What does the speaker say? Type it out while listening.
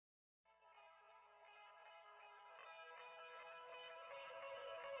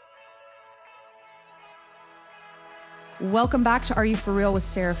Welcome back to Are You For Real with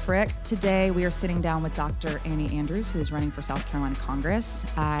Sarah Frick. Today we are sitting down with Dr. Annie Andrews, who is running for South Carolina Congress.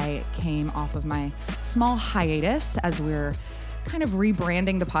 I came off of my small hiatus as we're kind of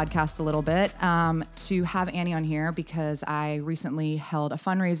rebranding the podcast a little bit to have Annie on here because I recently held a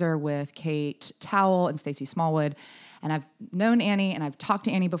fundraiser with Kate Towell and Stacey Smallwood. And I've known Annie and I've talked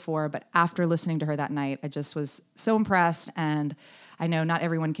to Annie before, but after listening to her that night, I just was so impressed. And I know not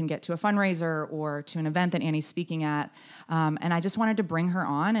everyone can get to a fundraiser or to an event that Annie's speaking at. And I just wanted to bring her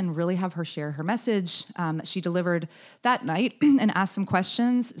on and really have her share her message that she delivered that night and ask some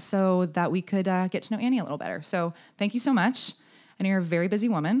questions so that we could get to know Annie a little better. So thank you so much. I know you're a very busy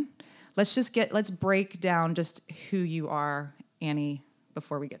woman. Let's break down just who you are, Annie,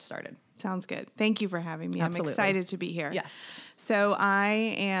 before we get started. Sounds good. Thank you for having me. Absolutely. I'm excited to be here. Yes. So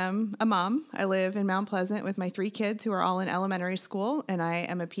I am a mom. I live in Mount Pleasant with my 3 kids who are all in elementary school, and I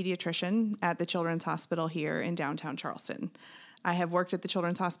am a pediatrician at the Children's Hospital here in downtown Charleston. I have worked at the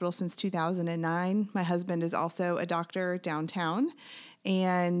Children's Hospital since 2009. My husband is also a doctor downtown,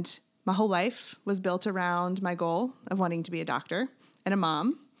 and my whole life was built around my goal of wanting to be a doctor and a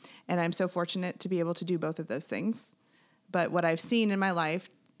mom, and I'm so fortunate to be able to do both of those things. But what I've seen in my life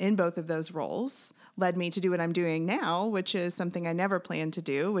in both of those roles led me to do what I'm doing now, which is something I never planned to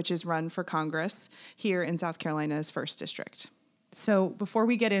do, which is run for Congress here in South Carolina's 1st District. So before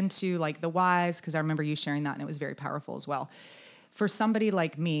we get into like the whys, because I remember you sharing that and it was very powerful as well. For somebody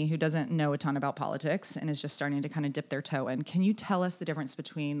like me who doesn't know a ton about politics and is just starting to kind of dip their toe in, can you tell us the difference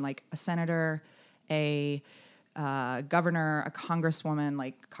between like a senator, a governor, a congresswoman,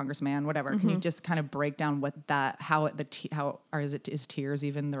 like congressman, whatever? Can you just kind of break down what that, is tiers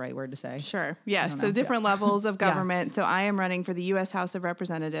even the right word to say? Sure. Yes. So different levels of government. Yeah. So I am running for the U.S. House of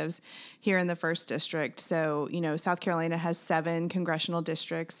Representatives here in the 1st District. So, South Carolina has 7 congressional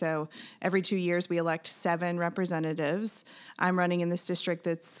districts. So every 2 years we elect 7 representatives. I'm running in this district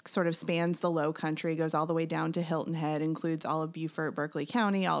that sort of spans the low country, goes all the way down to Hilton Head, includes all of Beaufort, Berkeley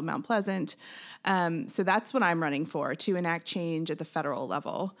County, all of Mount Pleasant. So that's what I'm running for, to enact change at the federal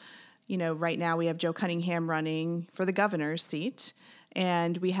level. Right now we have Joe Cunningham running for the governor's seat,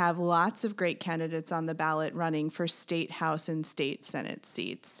 and we have lots of great candidates on the ballot running for state house and state senate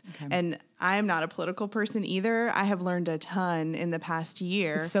seats. Okay. And I am not a political person either. I have learned a ton in the past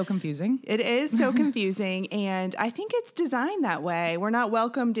year. It's so confusing. It is so confusing, and I think it's designed that way. We're not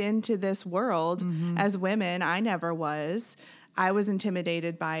welcomed into this world as women. I never was. I was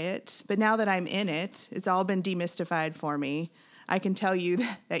intimidated by it, but now that I'm in it, it's all been demystified for me. I can tell you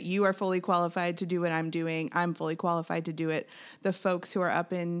that you are fully qualified to do what I'm doing. I'm fully qualified to do it. The folks who are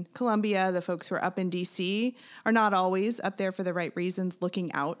up in Columbia, the folks who are up in D.C. are not always up there for the right reasons,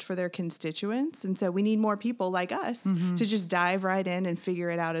 looking out for their constituents. And so we need more people like us to just dive right in and figure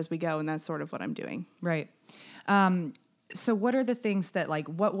it out as we go. And that's sort of what I'm doing. Right. So what are the things that, like,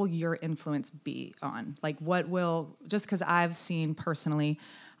 what will your influence be on? Like, just because I've seen personally,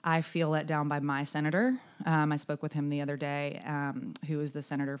 I feel let down by my senator. I spoke with him the other day, who is the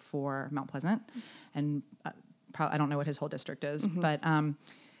senator for Mount Pleasant. And I don't know what his whole district is, but, and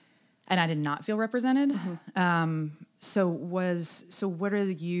I did not feel represented. So what are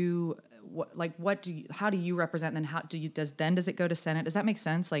you... how do you represent? And then does it go to Senate? Does that make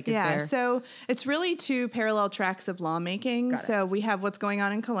sense? So it's really 2 parallel tracks of lawmaking. So we have what's going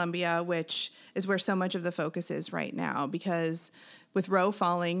on in Columbia, which is where so much of the focus is right now, because with Roe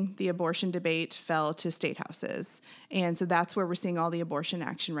falling, the abortion debate fell to state houses. And so that's where we're seeing all the abortion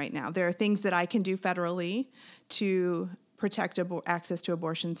action right now. There are things that I can do federally to protect access to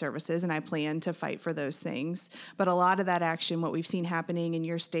abortion services, and I plan to fight for those things. But a lot of that action, what we've seen happening in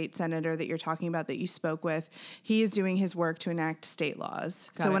your state senator that you're talking about that you spoke with, he is doing his work to enact state laws.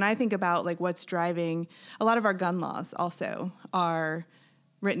 When I think about like what's driving, a lot of our gun laws also are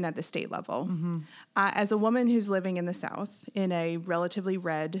written at the state level. As a woman who's living in the South in a relatively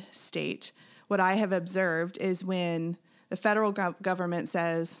red state, what I have observed is when the federal government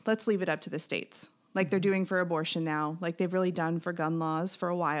says, let's leave it up to the states, like they're doing for abortion now, like they've really done for gun laws for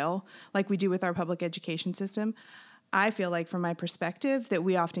a while, like we do with our public education system, I feel like from my perspective that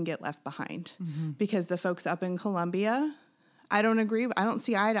we often get left behind because the folks up in Columbia, I don't agree. I don't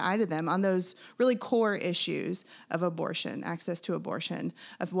see eye to eye to them on those really core issues of abortion, access to abortion,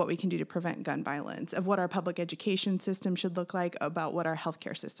 of what we can do to prevent gun violence, of what our public education system should look like, about what our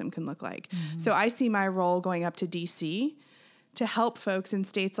healthcare system can look like. So I see my role going up to D.C. to help folks in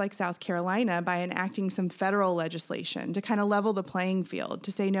states like South Carolina by enacting some federal legislation to kind of level the playing field,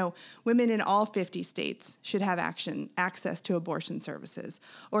 to say, no, women in all 50 states should have access to abortion services.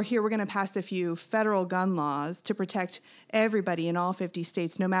 Or here we're going to pass a few federal gun laws to protect everybody in all 50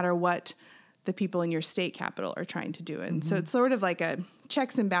 states, no matter what the people in your state capital are trying to do it. And so it's sort of like a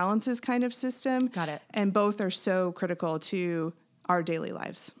checks and balances kind of system. Got it. And both are so critical to our daily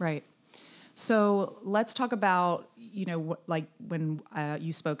lives. Right. So let's talk about, like when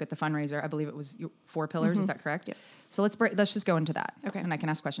you spoke at the fundraiser, I believe it was 4 pillars. Is that correct? Yep. So let's just go into that. Okay. And I can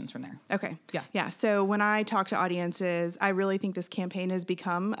ask questions from there. Okay. Yeah. Yeah. So when I talk to audiences, I really think this campaign has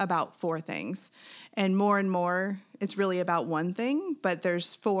become about 4 things. And more, it's really about one thing, but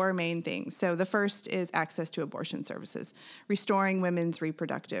there's 4 main things. So the first is access to abortion services, restoring women's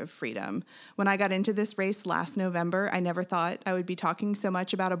reproductive freedom. When I got into this race last November, I never thought I would be talking so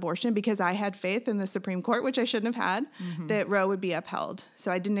much about abortion because I had faith in the Supreme Court, which I shouldn't have had, that Roe would be upheld.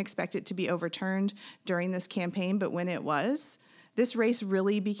 So I didn't expect it to be overturned during this campaign, but when it was, this race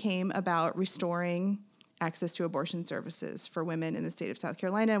really became about restoring access to abortion services for women in the state of South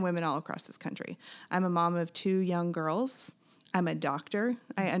Carolina and women all across this country. I'm a mom of 2 young girls. I'm a doctor.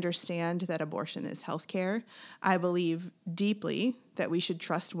 I understand that abortion is healthcare. I believe deeply that we should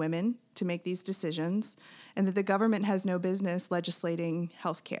trust women to make these decisions and that the government has no business legislating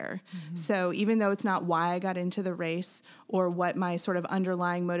healthcare. So even though it's not why I got into the race or what my sort of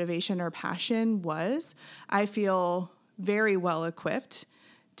underlying motivation or passion was, I feel very well equipped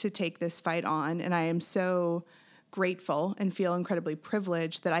to take this fight on. And I am so grateful and feel incredibly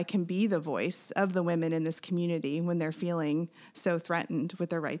privileged that I can be the voice of the women in this community when they're feeling so threatened with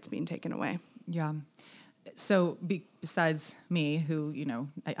their rights being taken away. Yeah. So besides me, who,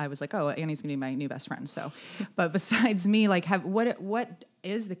 I was like, oh, Annie's gonna be my new best friend. So, but besides me, like, what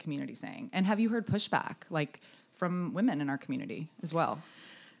is the community saying? And have you heard pushback, like, from women in our community as well?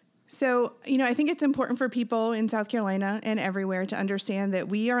 So, I think it's important for people in South Carolina and everywhere to understand that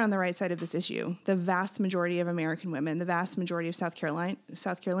we are on the right side of this issue. The vast majority of American women, the vast majority of South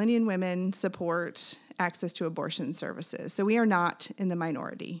Carolinian women support access to abortion services. So we are not in the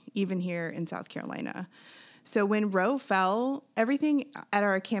minority, even here in South Carolina. So when Roe fell, everything at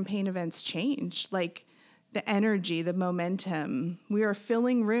our campaign events changed. Like, the energy, the momentum. We are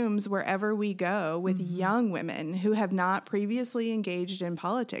filling rooms wherever we go with young women who have not previously engaged in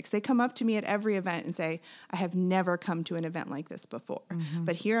politics. They come up to me at every event and say, I have never come to an event like this before,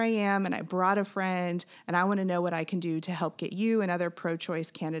 but here I am, and I brought a friend, and I want to know what I can do to help get you and other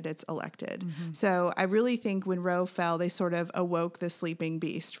pro-choice candidates elected. So I really think when Roe fell, they sort of awoke the sleeping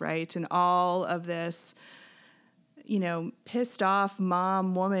beast, right? And all of this pissed off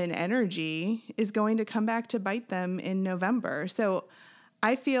mom, woman energy is going to come back to bite them in November. So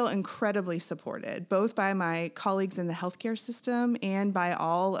I feel incredibly supported, both by my colleagues in the healthcare system and by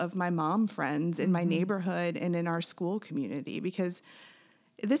all of my mom friends in my neighborhood and in our school community, because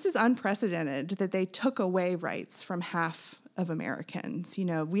this is unprecedented that they took away rights from half of Americans.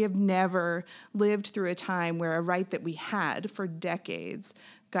 We have never lived through a time where a right that we had for decades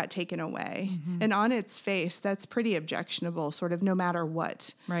got taken away. And on its face, that's pretty objectionable, sort of no matter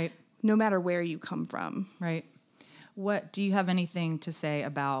what. Right. No matter where you come from. Right. What do you have anything to say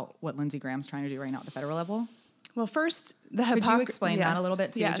about what Lindsey Graham's trying to do right now at the federal level? Well, first, Could you explain that a little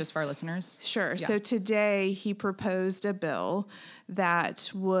bit too, just for our listeners? Sure. Yeah. So today he proposed a bill that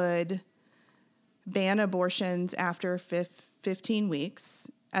would ban abortions after 15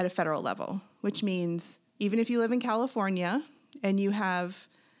 weeks at a federal level, which means even if you live in California and you have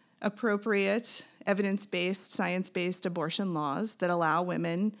appropriate evidence-based, science-based abortion laws that allow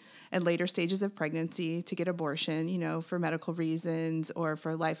women at later stages of pregnancy to get abortion, for medical reasons or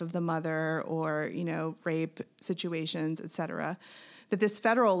for life of the mother or, rape situations, et cetera, that this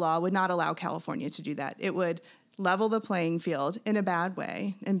federal law would not allow California to do that. It would level the playing field in a bad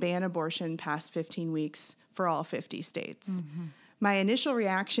way and ban abortion past 15 weeks for all 50 states. My initial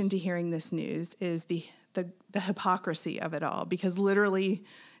reaction to hearing this news is the hypocrisy of it all, because literally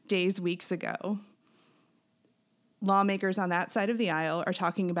weeks ago, lawmakers on that side of the aisle are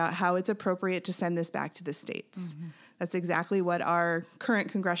talking about how it's appropriate to send this back to the states. That's exactly what our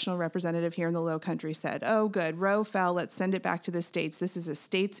current congressional representative here in the Low Country said. Oh, good, Roe fell, let's send it back to the states. This is a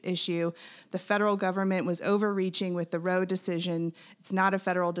states issue. The federal government was overreaching with the Roe decision. It's not a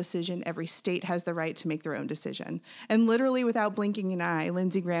federal decision. Every state has the right to make their own decision. And literally without blinking an eye,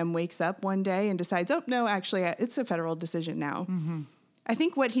 Lindsey Graham wakes up one day and decides, oh, no, actually, it's a federal decision now. I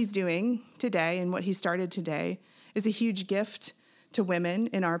think what he's doing today and what he started today is a huge gift to women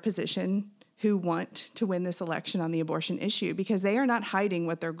in our position who want to win this election on the abortion issue, because they are not hiding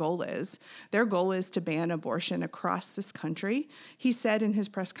what their goal is. Their goal is to ban abortion across this country. He said in his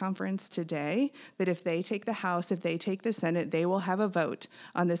press conference today that if they take the House, if they take the Senate, they will have a vote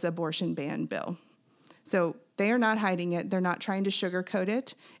on this abortion ban bill. So they are not hiding it. They're not trying to sugarcoat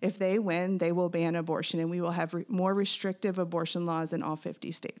it. If they win, they will ban abortion, and we will have more restrictive abortion laws in all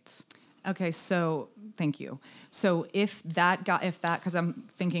 50 states. Okay, so thank you. So because I'm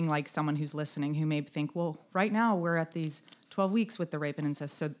thinking like someone who's listening who may think, well, right now we're at these 12 weeks with the rape and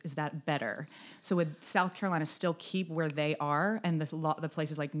incest, so is that better? So would South Carolina still keep where they are, and the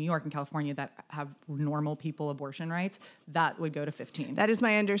places like New York and California that have normal people abortion rights, that would go to 15? That is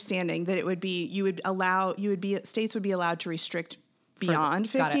my understanding, that it would be, states would be allowed to restrict beyond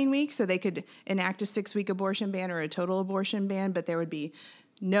 15 weeks, so they could enact a 6-week abortion ban or a total abortion ban, but there would be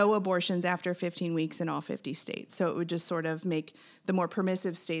no abortions after 15 weeks in all 50 states. So it would just sort of make the more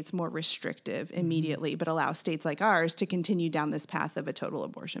permissive states more restrictive immediately, but allow states like ours to continue down this path of a total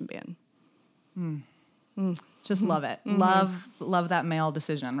abortion ban. Just love it. Love that male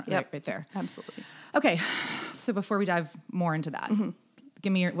decision right there. Absolutely. Okay, so before we dive more into that,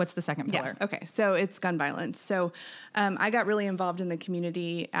 give me what's the second pillar? Yeah. Okay. So it's gun violence. So I got really involved in the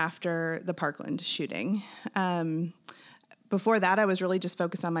community after the Parkland shooting. Before that, I was really just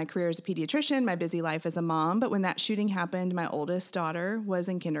focused on my career as a pediatrician, my busy life as a mom. But when that shooting happened, my oldest daughter was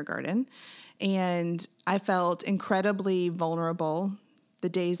in kindergarten, and I felt incredibly vulnerable the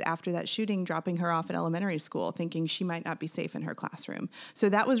days after that shooting, dropping her off at elementary school, thinking she might not be safe in her classroom. So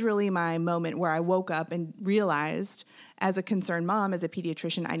that was really my moment where I woke up and realized, as a concerned mom, as a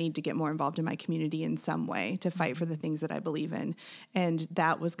pediatrician, I need to get more involved in my community in some way to fight for the things that I believe in. And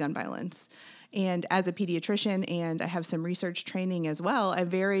that was gun violence. And as a pediatrician, and I have some research training as well, I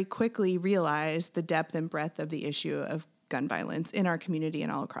very quickly realized the depth and breadth of the issue of gun violence in our community and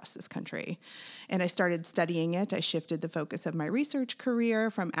all across this country. And I started studying it. I shifted the focus of my research career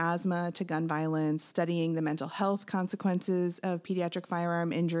from asthma to gun violence, studying the mental health consequences of pediatric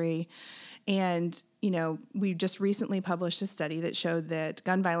firearm injury. And, we just recently published a study that showed that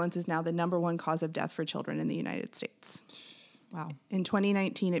gun violence is now the #1 cause of death for children in the United States. Wow. In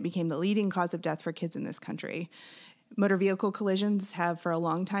 2019, it became the leading cause of death for kids in this country. Motor vehicle collisions have for a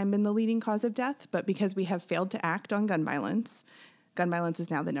long time been the leading cause of death, but because we have failed to act on gun violence is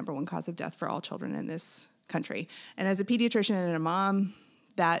now the #1 cause of death for all children in this country. And as a pediatrician and a mom,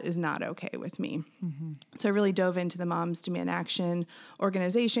 that is not okay with me. So I really dove into the Moms Demand Action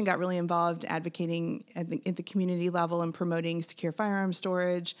organization, got really involved advocating at the community level and promoting secure firearm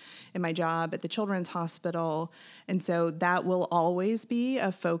storage in my job at the Children's Hospital. And so that will always be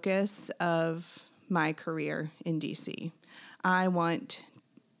a focus of my career in DC. I want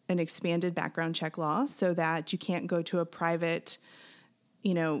an expanded background check law so that you can't go to a private,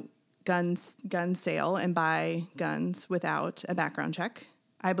 gun sale and buy guns without a background check.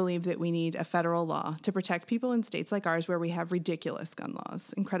 I believe that we need a federal law to protect people in states like ours where we have ridiculous gun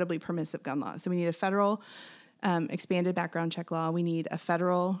laws, incredibly permissive gun laws. So we need a federal expanded background check law. We need a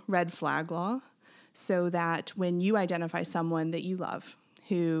federal red flag law so that when you identify someone that you love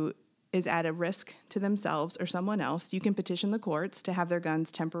who is at a risk to themselves or someone else, you can petition the courts to have their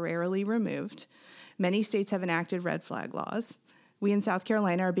guns temporarily removed. Many states have enacted red flag laws. We in South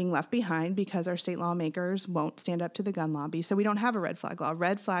Carolina are being left behind because our state lawmakers won't stand up to the gun lobby. So we don't have a red flag law.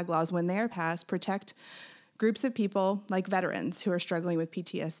 Red flag laws, when they are passed, protect groups of people like veterans who are struggling with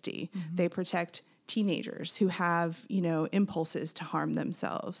PTSD. They protect teenagers who have, impulses to harm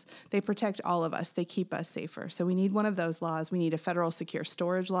themselves. They protect all of us. They keep us safer. So we need one of those laws. We need a federal secure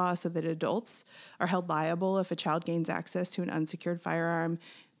storage law so that adults are held liable if a child gains access to an unsecured firearm,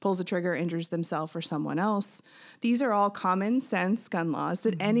 pulls a trigger, injures themselves or someone else. These are all common sense gun laws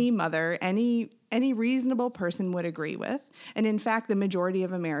that any mother, any reasonable person would agree with. And in fact, the majority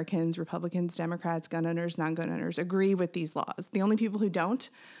of Americans, Republicans, Democrats, gun owners, non-gun owners, agree with these laws. The only people who don't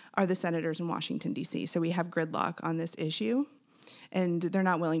are the senators in Washington, D.C. So we have gridlock on this issue, and they're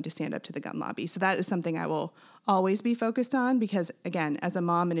not willing to stand up to the gun lobby. So that is something I will always be focused on because, again, as a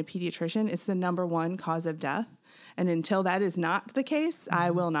mom and a pediatrician, it's the #1 cause of death. And until that is not the case,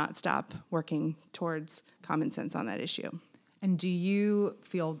 I will not stop working towards common sense on that issue. And do you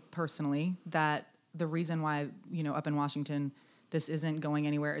feel personally that the reason why, up in Washington, this isn't going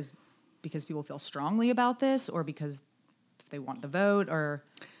anywhere is because people feel strongly about this or because they want the vote or...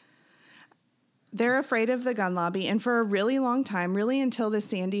 They're afraid of the gun lobby. And for a really long time, really until the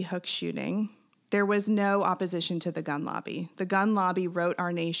Sandy Hook shooting, there was no opposition to the gun lobby. The gun lobby wrote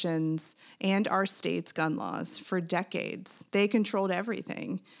our nation's and our state's gun laws for decades. They controlled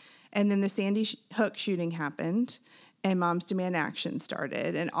everything. And then the Sandy Hook shooting happened, and Moms Demand Action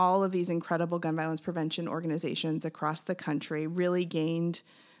started, and all of these incredible gun violence prevention organizations across the country really gained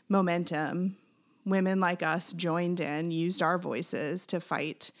momentum. Women like us joined in, used our voices to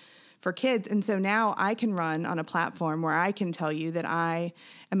fight for kids. And so now I can run on a platform where I can tell you that I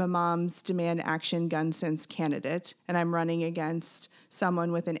am a Moms Demand Action Gun Sense candidate, and I'm running against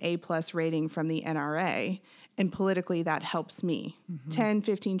someone with an A+ rating from the NRA. And politically, that helps me. 10,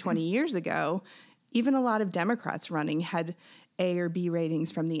 15, 20 years ago, even a lot of Democrats running had A or B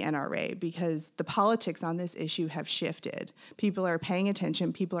ratings from the NRA because the politics on this issue have shifted. People are paying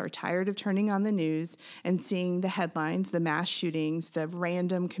attention. People are tired of turning on the news and seeing the headlines, the mass shootings, the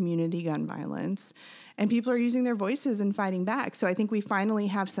random community gun violence. And people are using their voices and fighting back. So I think we finally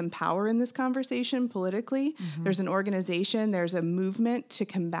have some power in this conversation politically. There's an organization, there's a movement to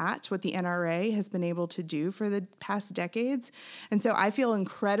combat what the NRA has been able to do for the past decades. And so I feel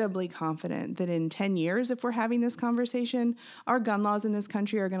incredibly confident that in 10 years, if we're having this conversation, our gun laws in this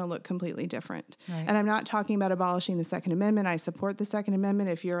country are going to look completely different. Right. And I'm not talking about abolishing the Second Amendment. I support the Second Amendment.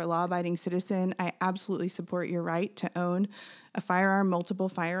 If you're a law-abiding citizen, I absolutely support your right to own a firearm, multiple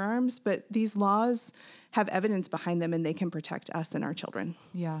firearms, but these laws have evidence behind them and they can protect us and our children.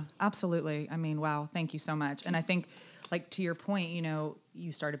 Yeah, absolutely. I mean, wow, thank you so much. And I think, like, to your point, you know,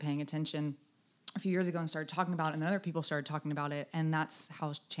 you started paying attention a few years ago and started talking about it, and other people started talking about it, and that's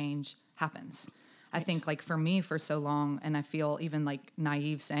how change happens. I think, like, for me, for so long, and I feel even, like,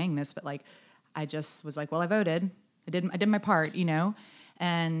 naive saying this, but, like, I just was like, well, I voted. I did my part, you know?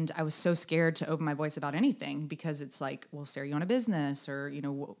 And I was so scared to open my voice about anything because it's like, well, Sarah, you own a business, or, you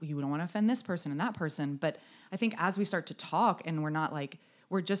know, you don't want to offend this person and that person. But I think as we start to talk and we're not like,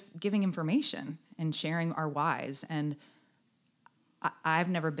 we're just giving information and sharing our whys. And I've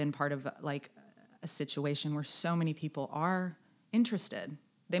never been part of like a situation where so many people are interested.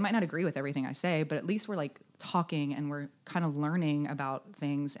 They might not agree with everything I say, but at least we're like talking and we're kind of learning about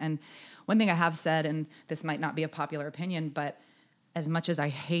things. And one thing I have said, and this might not be a popular opinion, but as much as I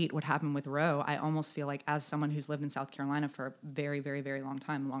hate what happened with Roe, I almost feel like, as someone who's lived in South Carolina for a very, very, very long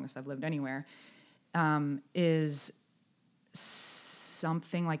time, the longest I've lived anywhere, is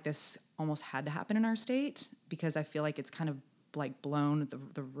something like this almost had to happen in our state, because I feel like it's kind of like blown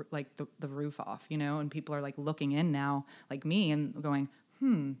the roof off, you know, and people are like looking in now, like me, and going, I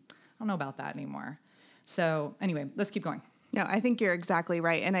don't know about that anymore. So anyway, let's keep going. No, I think you're exactly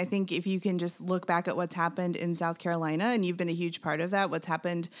right. And I think if you can just look back at what's happened in South Carolina, and you've been a huge part of that, what's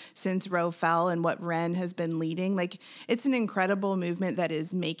happened since Roe fell and what Ren has been leading, like, it's an incredible movement that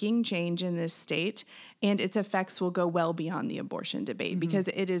is making change in this state, and its effects will go well beyond the abortion debate because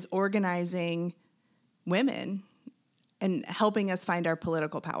it is organizing women and helping us find our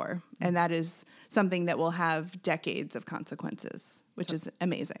political power. And that is something that will have decades of consequences, which is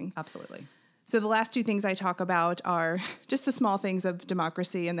amazing. Absolutely. So the last two things I talk about are just the small things of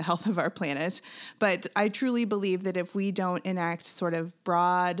democracy and the health of our planet. But I truly believe that if we don't enact sort of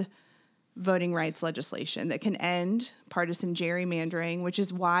broad voting rights legislation that can end partisan gerrymandering, which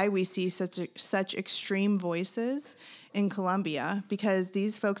is why we see such extreme voices in Columbia, because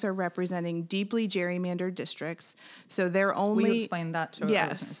these folks are representing deeply gerrymandered districts. So they're only... Will you explain that to our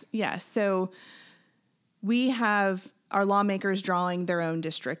listeners? Yes. So we have our lawmakers drawing their own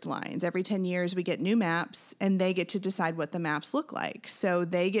district lines. Every 10 years, we get new maps, and they get to decide what the maps look like. So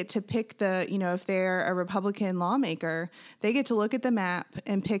they get to pick if they're a Republican lawmaker, they get to look at the map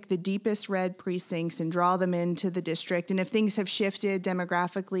and pick the deepest red precincts and draw them into the district. And if things have shifted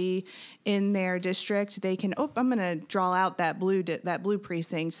demographically in their district, they can, I'm going to draw out that blue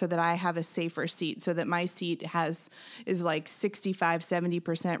precinct so that I have a safer seat, so that my seat is like 65,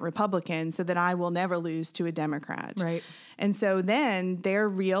 70% Republican, so that I will never lose to a Democrat. Right. And so then their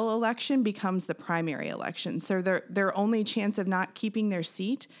real election becomes the primary election. So their only chance of not keeping their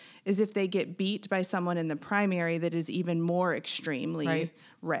seat is if they get beat by someone in the primary that is even more extremely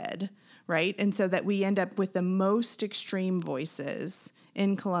red, right? And so that we end up with the most extreme voices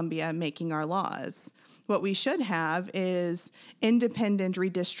in Columbia making our laws. What we should have is independent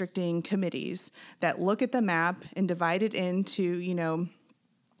redistricting committees that look at the map and divide it into,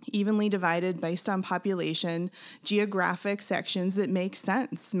 evenly divided based on population, geographic sections that make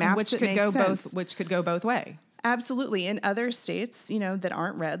sense, maps which that could make go sense. which could go both ways. Absolutely. In other states, that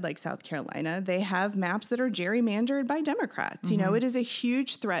aren't red, like South Carolina, they have maps that are gerrymandered by Democrats. It is a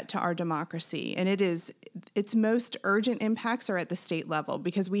huge threat to our democracy, and its most urgent impacts are at the state level,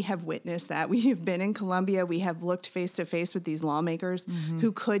 because we have witnessed that. We have been in Columbia. We have looked face to face with these lawmakers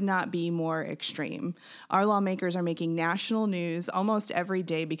who could not be more extreme. Our lawmakers are making national news almost every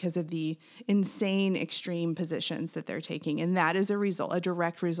day because of the insane extreme positions that they're taking, and that is a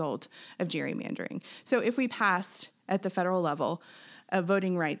direct result of gerrymandering. So if we passed at the federal level a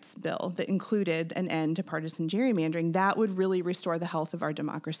voting rights bill that included an end to partisan gerrymandering, that would really restore the health of our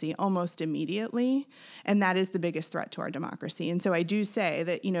democracy almost immediately. And that is the biggest threat to our democracy. And so I do say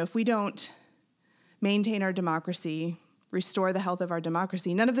that, if we don't maintain our democracy restore the health of our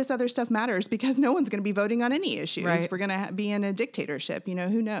democracy. None of this other stuff matters because no one's going to be voting on any issues. Right. We're going to be in a dictatorship,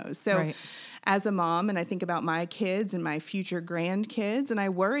 who knows? So as a mom, and I think about my kids and my future grandkids, and I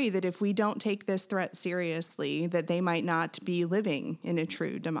worry that if we don't take this threat seriously, that they might not be living in a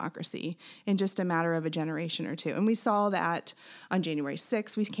true democracy in just a matter of a generation or two. And we saw that on January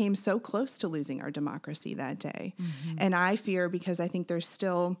 6th. We came so close to losing our democracy that day. Mm-hmm. And I fear, because I think there's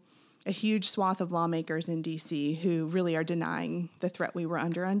still a huge swath of lawmakers in D.C. who really are denying the threat we were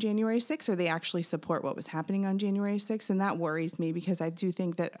under on January 6th, or they actually support what was happening on January 6th. And that worries me because I do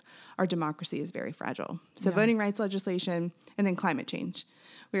think that our democracy is very fragile. So voting rights legislation and then climate change.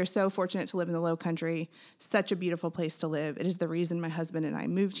 We are so fortunate to live in the Low Country, such a beautiful place to live. It is the reason my husband and I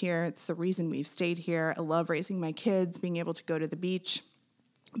moved here. It's the reason we've stayed here. I love raising my kids, being able to go to the beach.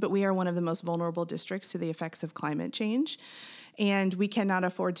 But we are one of the most vulnerable districts to the effects of climate change. And we cannot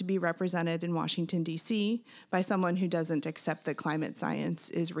afford to be represented in Washington, D.C. by someone who doesn't accept that climate science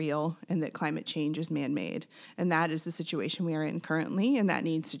is real and that climate change is man-made. And that is the situation we are in currently, and that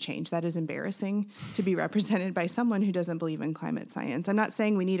needs to change. That is embarrassing to be represented by someone who doesn't believe in climate science. I'm not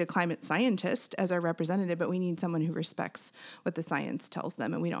saying we need a climate scientist as our representative, but we need someone who respects what the science tells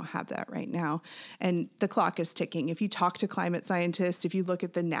them, and we don't have that right now. And the clock is ticking. If you talk to climate scientists, if you look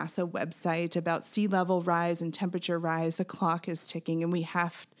at the NASA website about sea level rise and temperature rise, the clock is ticking, and we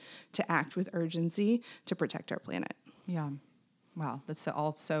have to act with urgency to protect our planet. Yeah. Wow. That's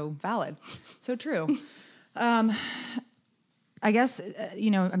all so valid. So true. I guess,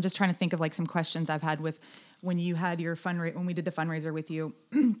 I'm just trying to think of like some questions I've had with when you had your when we did the fundraiser with you.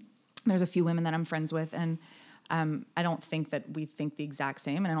 There's a few women that I'm friends with, and I don't think that we think the exact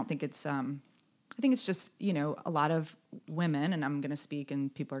same. And I don't think it's, I think it's just, a lot of women, and I'm going to speak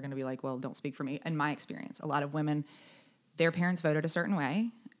and people are going to be like, well, don't speak for me. In my experience, a lot of women, their parents voted a certain way.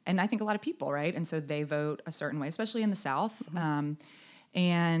 And I think a lot of people, right? And so they vote a certain way, especially in the South,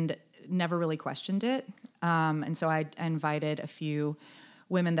 and never really questioned it. And so I invited a few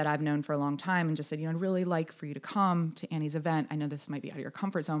women that I've known for a long time and just said, I'd really like for you to come to Annie's event. I know this might be out of your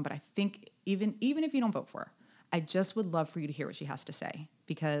comfort zone, but I think even if you don't vote for her, I just would love for you to hear what she has to say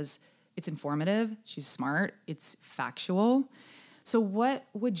because it's informative, she's smart, it's factual. So what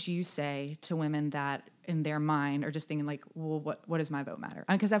would you say to women that in their mind are just thinking like, well, what does my vote matter?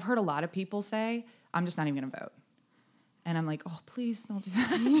 Because I've heard a lot of people say, I'm just not even going to vote. And I'm like, oh, please don't do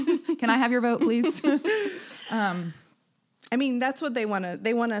that. Can I have your vote, please? I mean, that's what they want to,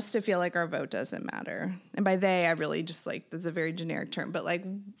 they want us to feel like our vote doesn't matter. And by they, I really just like, that's a very generic term, but like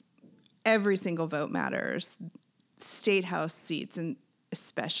every single vote matters. State house seats, and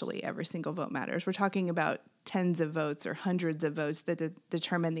especially every single vote matters. We're talking about tens of votes or hundreds of votes that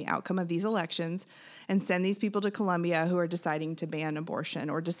determine the outcome of these elections and send these people to Columbia who are deciding to ban abortion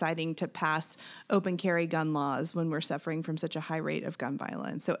or deciding to pass open carry gun laws when we're suffering from such a high rate of gun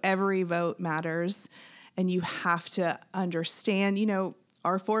violence. So every vote matters, and you have to understand,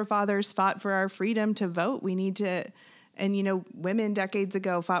 our forefathers fought for our freedom to vote. We need to, and women decades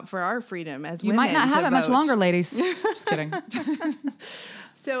ago fought for our freedom as women. You might not have it much longer, ladies. Just kidding.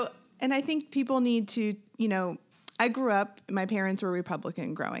 So, and I think people need to, I grew up, my parents were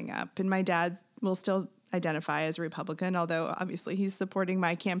Republican growing up, and my dad will still identify as a Republican, although obviously he's supporting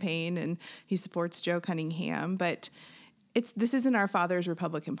my campaign and he supports Joe Cunningham, but this isn't our father's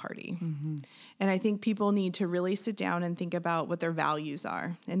Republican Party. Mm-hmm. And I think people need to really sit down and think about what their values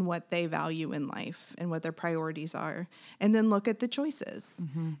are and what they value in life and what their priorities are. And then look at the choices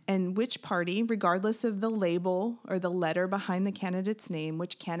and which party, regardless of the label or the letter behind the candidate's name,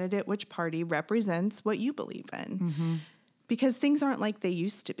 which candidate, which party represents what you believe in. Mm-hmm. Because things aren't like they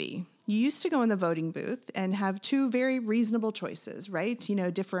used to be. You used to go in the voting booth and have two very reasonable choices, right?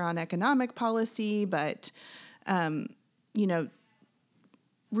 Differ on economic policy, but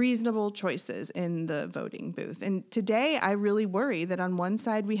reasonable choices in the voting booth. And today I really worry that on one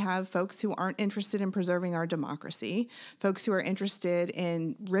side we have folks who aren't interested in preserving our democracy, folks who are interested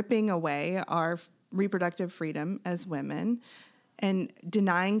in ripping away our reproductive freedom as women, and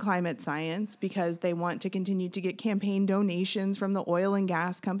denying climate science because they want to continue to get campaign donations from the oil and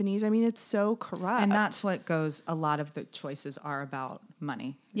gas companies. I mean, it's so corrupt. And that's what a lot of the choices are about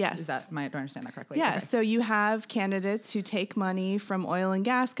money. Yes. Do I understand that correctly? Yeah. Okay. So you have candidates who take money from oil and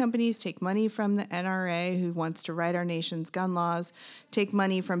gas companies, take money from the NRA who wants to write our nation's gun laws, take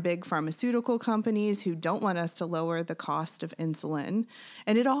money from big pharmaceutical companies who don't want us to lower the cost of insulin.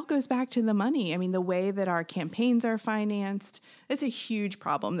 And it all goes back to the money. I mean, the way that our campaigns are financed, it's a huge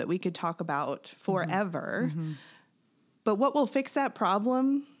problem that we could talk about forever. Mm-hmm. But what will fix that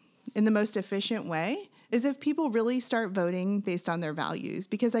problem in the most efficient way is if people really start voting based on their values,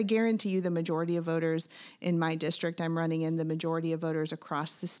 because I guarantee you the majority of voters in my district I'm running in, the majority of voters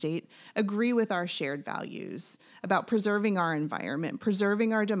across the state agree with our shared values about preserving our environment,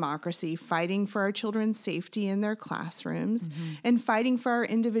 preserving our democracy, fighting for our children's safety in their classrooms, and fighting for our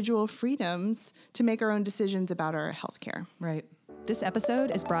individual freedoms to make our own decisions about our healthcare. Right. This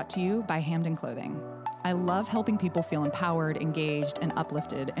episode is brought to you by Hamden Clothing. I love helping people feel empowered, engaged, and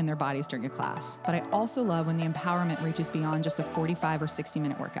uplifted in their bodies during a class, but I also love when the empowerment reaches beyond just a 45 or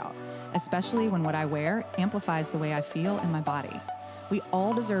 60-minute workout, especially when what I wear amplifies the way I feel in my body. We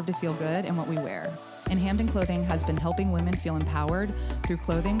all deserve to feel good in what we wear, and Hamden Clothing has been helping women feel empowered through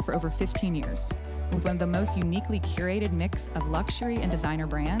clothing for over 15 years. With one of the most uniquely curated mix of luxury and designer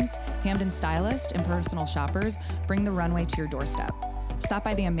brands, Hamden stylists and personal shoppers bring the runway to your doorstep. Stop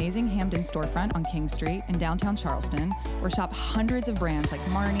by the amazing Hamden storefront on King Street in downtown Charleston, or shop hundreds of brands like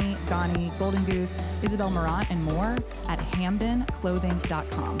Marni, Ganni, Golden Goose, Isabel Marant, and more at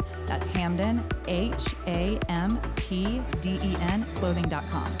HamdenClothing.com. That's Hamden, HAMPDEN,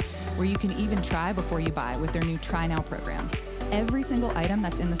 clothing.com, where you can even try before you buy with their new Try Now program. Every single item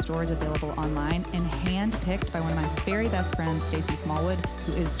that's in the store is available online and hand-picked by one of my very best friends, Stacey Smallwood,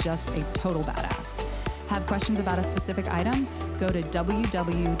 who is just a total badass. Have questions about a specific item? Go to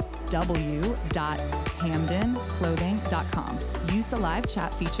www.hamdenclothing.com. Use the live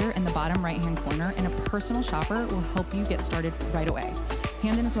chat feature in the bottom right-hand corner, and a personal shopper will help you get started right away.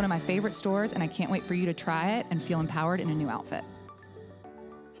 Hamden is one of my favorite stores, and I can't wait for you to try it and feel empowered in a new outfit.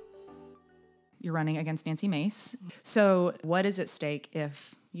 You're running against Nancy Mace. So what is at stake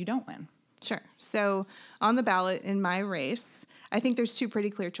if you don't win? Sure. So on the ballot in my race, I think there's two pretty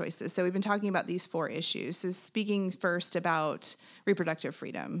clear choices. So we've been talking about these 4 issues. So speaking first about reproductive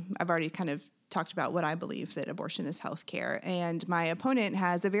freedom, I've already kind of talked about what I believe, that abortion is health care. And my opponent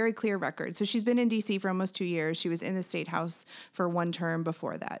has a very clear record. So she's been in D.C. for almost 2 years. She was in the State House for 1 term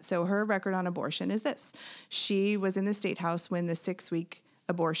before that. So her record on abortion is this. She was in the State House when the 6-week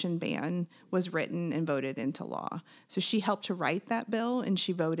abortion ban was written and voted into law. So she helped to write that bill, and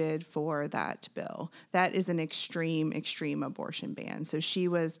she voted for that bill. That is an extreme abortion ban. So she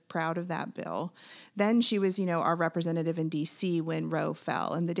was proud of that bill. Then she was, our representative in D.C. when Roe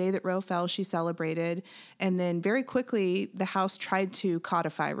fell. And the day that Roe fell, she celebrated. And then very quickly, the House tried to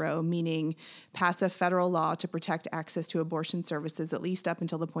codify Roe, meaning pass a federal law to protect access to abortion services, at least up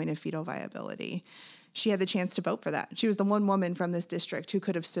until the point of fetal viability. She had the chance to vote for that. She was the one woman from this district who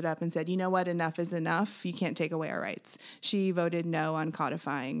could have stood up and said, you know what, enough is enough. You can't take away our rights. She voted no on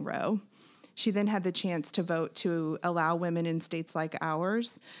codifying Roe. She then had the chance to vote to allow women in states like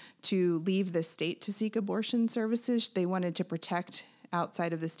ours to leave the state to seek abortion services. They wanted to protect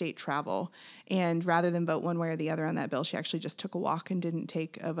outside of the state travel. And rather than vote one way or the other on that bill, she actually just took a walk and didn't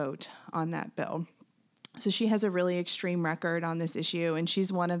take a vote on that bill. So she has a really extreme record on this issue, and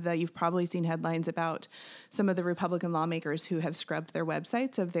she's one of you've probably seen headlines about some of the Republican lawmakers who have scrubbed their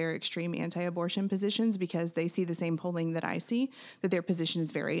websites of their extreme anti-abortion positions because they see the same polling that I see, that their position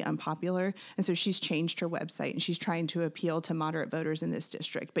is very unpopular. And so she's changed her website, and she's trying to appeal to moderate voters in this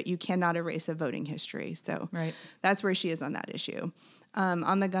district, but you cannot erase a voting history. So That's where she is on that issue.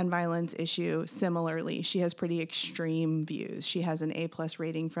 On the gun violence issue, similarly, she has pretty extreme views. She has an A+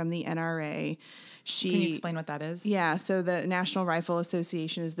 rating from the NRA. Can you explain what that is? Yeah, so the National Rifle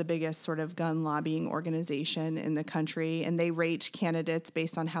Association is the biggest sort of gun lobbying organization in the country, and they rate candidates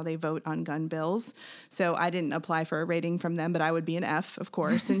based on how they vote on gun bills. So I didn't apply for a rating from them, but I would be an F, of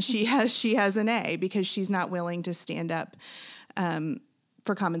course, and she has an A because she's not willing to stand up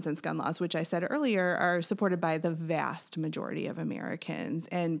for common sense gun laws, which I said earlier are supported by the vast majority of Americans.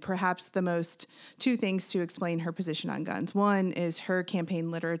 And perhaps the 2 things to explain her position on guns. One is her campaign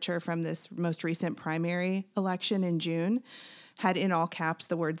literature from this most recent primary election in June had in all caps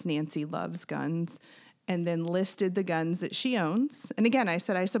the words "Nancy loves guns," and then listed the guns that she owns. And again, I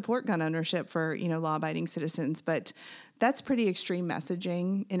said I support gun ownership for, law-abiding citizens, but that's pretty extreme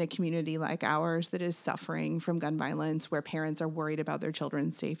messaging in a community like ours that is suffering from gun violence, where parents are worried about their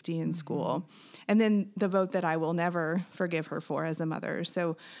children's safety in school. And then the vote that I will never forgive her for as a mother.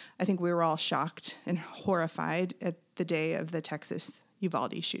 So I think we were all shocked and horrified at the day of the Texas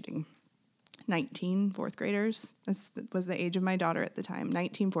Uvalde shooting. 19 fourth graders, that was the age of my daughter at the time,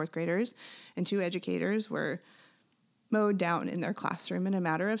 19 fourth graders and 2 educators were mowed down in their classroom in a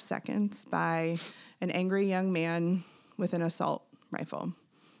matter of seconds by an angry young man with an assault rifle.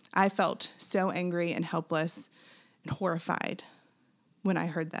 I felt so angry and helpless and horrified when I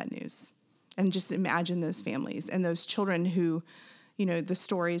heard that news. And just imagine those families and those children who, the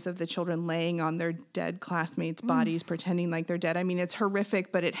stories of the children laying on their dead classmates' bodies, pretending like they're dead. I mean, it's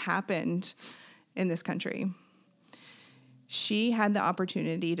horrific, but it happened in this country. She had the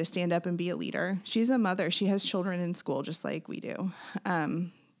opportunity to stand up and be a leader. She's a mother. She has children in school just like we do.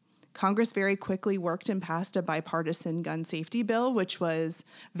 Congress very quickly worked and passed a bipartisan gun safety bill, which was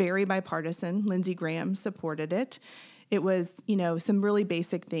very bipartisan. Lindsey Graham supported it. It was, some really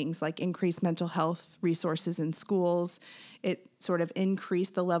basic things like increased mental health resources in schools. It sort of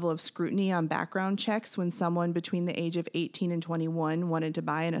increased the level of scrutiny on background checks when someone between the age of 18 and 21 wanted to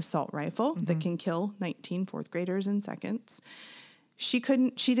buy an assault rifle that can kill 19 fourth graders in seconds. She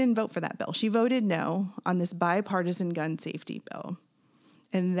didn't vote for that bill. She voted no on this bipartisan gun safety bill.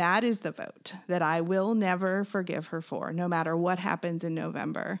 And that is the vote that I will never forgive her for, no matter what happens in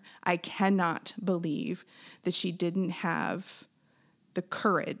November. I cannot believe that she didn't have the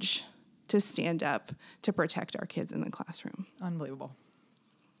courage to stand up to protect our kids in the classroom. Unbelievable.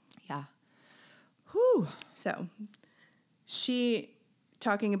 Yeah. Whew. So she,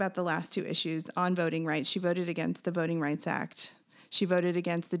 talking about the last two issues on voting rights, she voted against the Voting Rights Act. She voted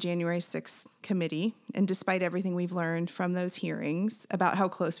against the January 6th committee, and despite everything we've learned from those hearings about how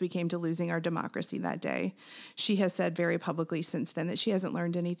close we came to losing our democracy that day, she has said very publicly since then that she hasn't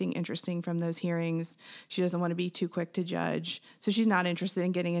learned anything interesting from those hearings. She doesn't want to be too quick to judge, so she's not interested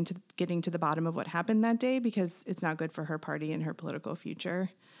in getting to the bottom of what happened that day because it's not good for her party and her political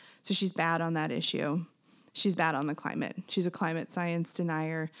future. So she's bad on that issue. She's bad on the climate. She's a climate science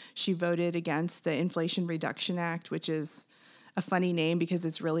denier. She voted against the Inflation Reduction Act, which is a funny name because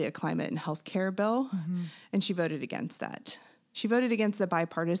it's really a climate and healthcare bill, and she voted against that. She voted against the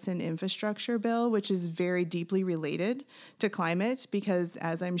bipartisan infrastructure bill, which is very deeply related to climate because,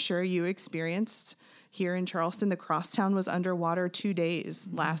 as I'm sure you experienced here in Charleston, the crosstown was underwater 2 days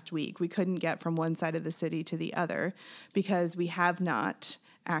last week. We couldn't get from one side of the city to the other because we have not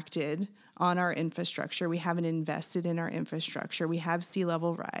acted on our infrastructure. We haven't invested in our infrastructure. We have sea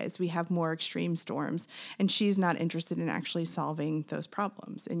level rise. We have more extreme storms. And she's not interested in actually solving those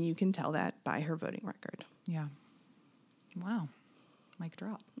problems. And you can tell that by her voting record. Yeah. Wow. Mic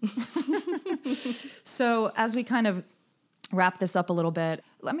drop. So as we kind of wrap this up a little bit,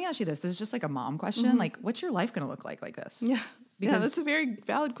 let me ask you this. This is just like a mom question. Like, what's your life going to look like this? Yeah. Because that's a very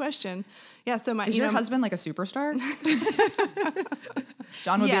valid question. Yeah. So is your husband like a superstar?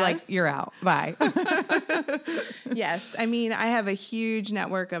 John would be like, you're out. Bye. Yes. I mean, I have a huge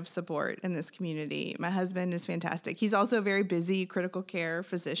network of support in this community. My husband is fantastic. He's also a very busy critical care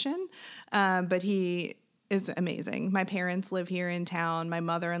physician, but he is amazing. My parents live here in town. My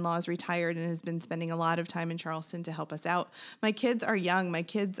mother-in-law is retired and has been spending a lot of time in Charleston to help us out. My kids are young. My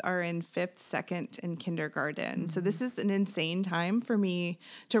kids are in 5th, 2nd, and kindergarten. So this is an insane time for me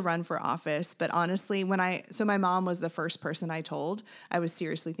to run for office. But honestly, so my mom was the first person I told I was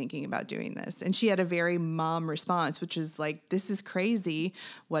seriously thinking about doing this. And she had a very mom response, which is like, this is crazy.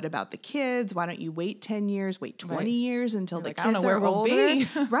 What about the kids? Why don't you wait 10 years, wait 20 years until the kids are older?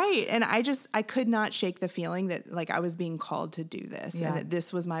 Right. And I could not shake the feeling that like I was being called to do this and that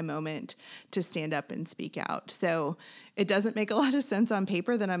this was my moment to stand up and speak out. So it doesn't make a lot of sense on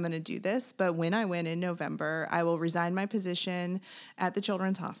paper that I'm going to do this, but when I win in November, I will resign my position at the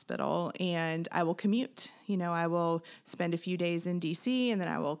Children's Hospital and I will commute. I will spend a few days in DC and then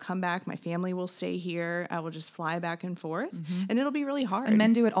I will come back. My family will stay here. I will just fly back and forth and it'll be really hard. And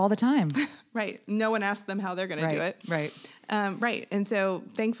men do it all the time. Right. No one asks them how they're going to do it. Right. Right. And so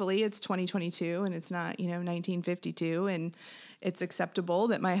thankfully it's 2022 and it's not, 1952. And it's acceptable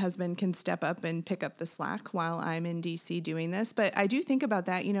that my husband can step up and pick up the slack while I'm in DC doing this. But I do think about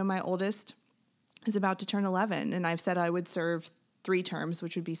that. My oldest is about to turn 11 and I've said I would serve 3 terms,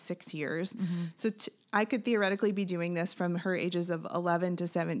 which would be 6 years. So I could theoretically be doing this from her ages of 11 to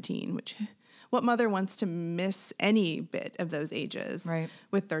 17, which what mother wants to miss any bit of those ages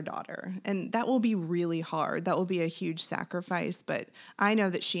with their daughter? And that will be really hard. That will be a huge sacrifice. But I know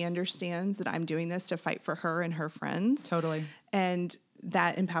that she understands that I'm doing this to fight for her and her friends. Totally. And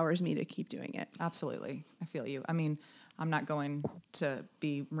that empowers me to keep doing it. Absolutely. I feel you. I mean, I'm not going to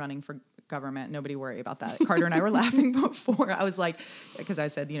be running for government. Nobody worry about that. Carter and I were laughing before. I was like, because I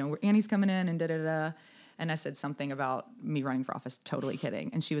said, Annie's coming in and da-da-da. And I said something about me running for office, totally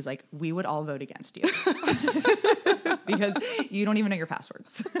kidding. And she was like, we would all vote against you because you don't even know your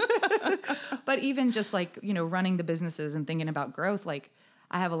passwords. But even just like, running the businesses and thinking about growth, like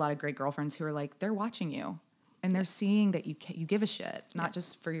I have a lot of great girlfriends who are like, they're watching you and they're seeing that you give a shit, not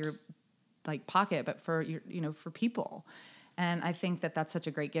just for your like pocket, but for your, for people. And I think that that's such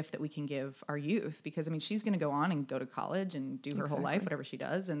a great gift that we can give our youth because she's going to go on and go to college and do her whole life, whatever she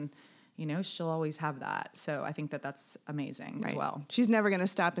does. And, she'll always have that. So I think that that's amazing as well. She's never going to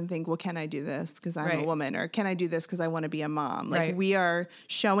stop and think, well, can I do this because I'm a woman? Or can I do this because I want to be a mom? Like we are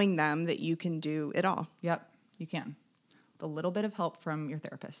showing them that you can do it all. Yep, you can. With a little bit of help from your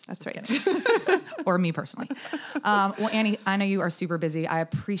therapist. That's right. Or me personally. Well, Annie, I know you are super busy. I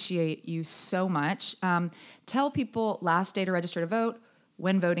appreciate you so much. Tell people last day to register to vote,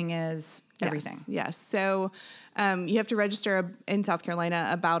 when voting is, everything. Yes. So you have to register in South Carolina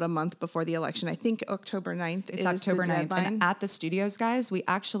about a month before the election. I think October 9th is October the 9th. deadline. And at the studios, guys, we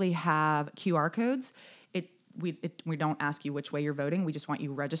actually have QR codes. We don't ask you which way you're voting. We just want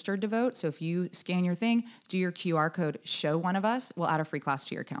you registered to vote. So if you scan your thing, do your QR code, show one of us, we'll add a free class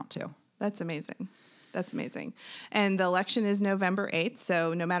to your account too. That's amazing. That's amazing. And the election is November 8th.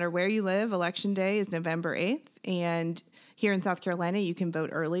 So no matter where you live, Election Day is November 8th. And here in South Carolina, you can vote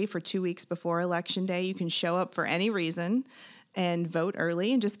early for 2 weeks before Election Day. You can show up for any reason and vote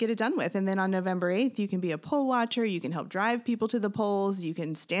early and just get it done with. And then on November 8th, you can be a poll watcher. You can help drive people to the polls. You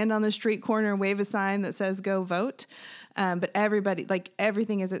can stand on the street corner and wave a sign that says, go vote. But everybody,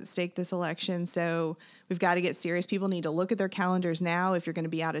 everything is at stake this election. So we've got to get serious. People need to look at their calendars now. If you're going to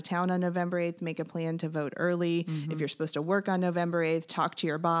be out of town on November 8th, make a plan to vote early. Mm-hmm. If you're supposed to work on November 8th, talk to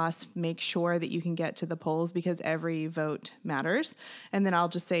your boss. Make sure that you can get to the polls because every vote matters. And then I'll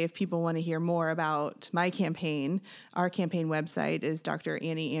just say, if people want to hear more about my campaign, our campaign website is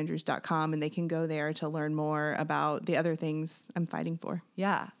drannieandrews.com, and they can go there to learn more about the other things I'm fighting for.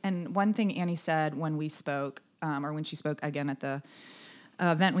 Yeah. And one thing Annie said when we spoke, or when she spoke again at the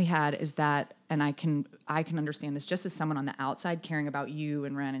event we had, is that, and I can understand this just as someone on the outside caring about you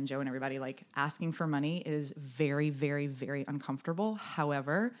and Ren and Joe and everybody, asking for money is very, very, very uncomfortable.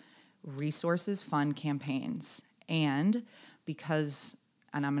 However, resources fund campaigns. And because,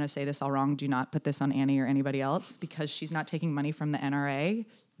 and I'm going to say this all wrong, do not put this on Annie or anybody else, because she's not taking money from the NRA,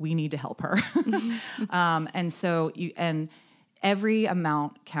 we need to help her. And so every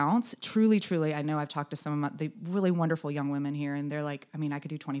amount counts. Truly, truly. I know I've talked to some of the really wonderful young women here, and they're like, I could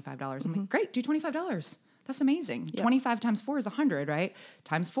do $25. I'm like, great, do $25. That's amazing. Yep. 25 times 4 is 100, right?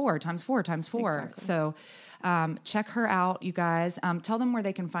 Times 4, times 4, times 4. Exactly. So check her out, you guys. Tell them where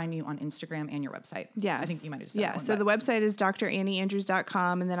they can find you on Instagram and your website. Yes. I think you might have just said so the website is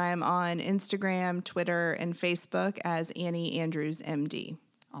drannieandrews.com, and then I am on Instagram, Twitter, and Facebook as Annie Andrews, MD.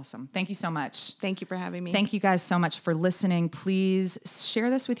 Awesome. Thank you so much. Thank you for having me. Thank you guys so much for listening. Please share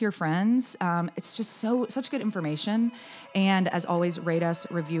this with your friends. It's just such good information. And as always, rate us,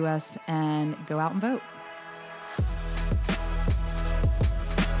 review us, and go out and vote.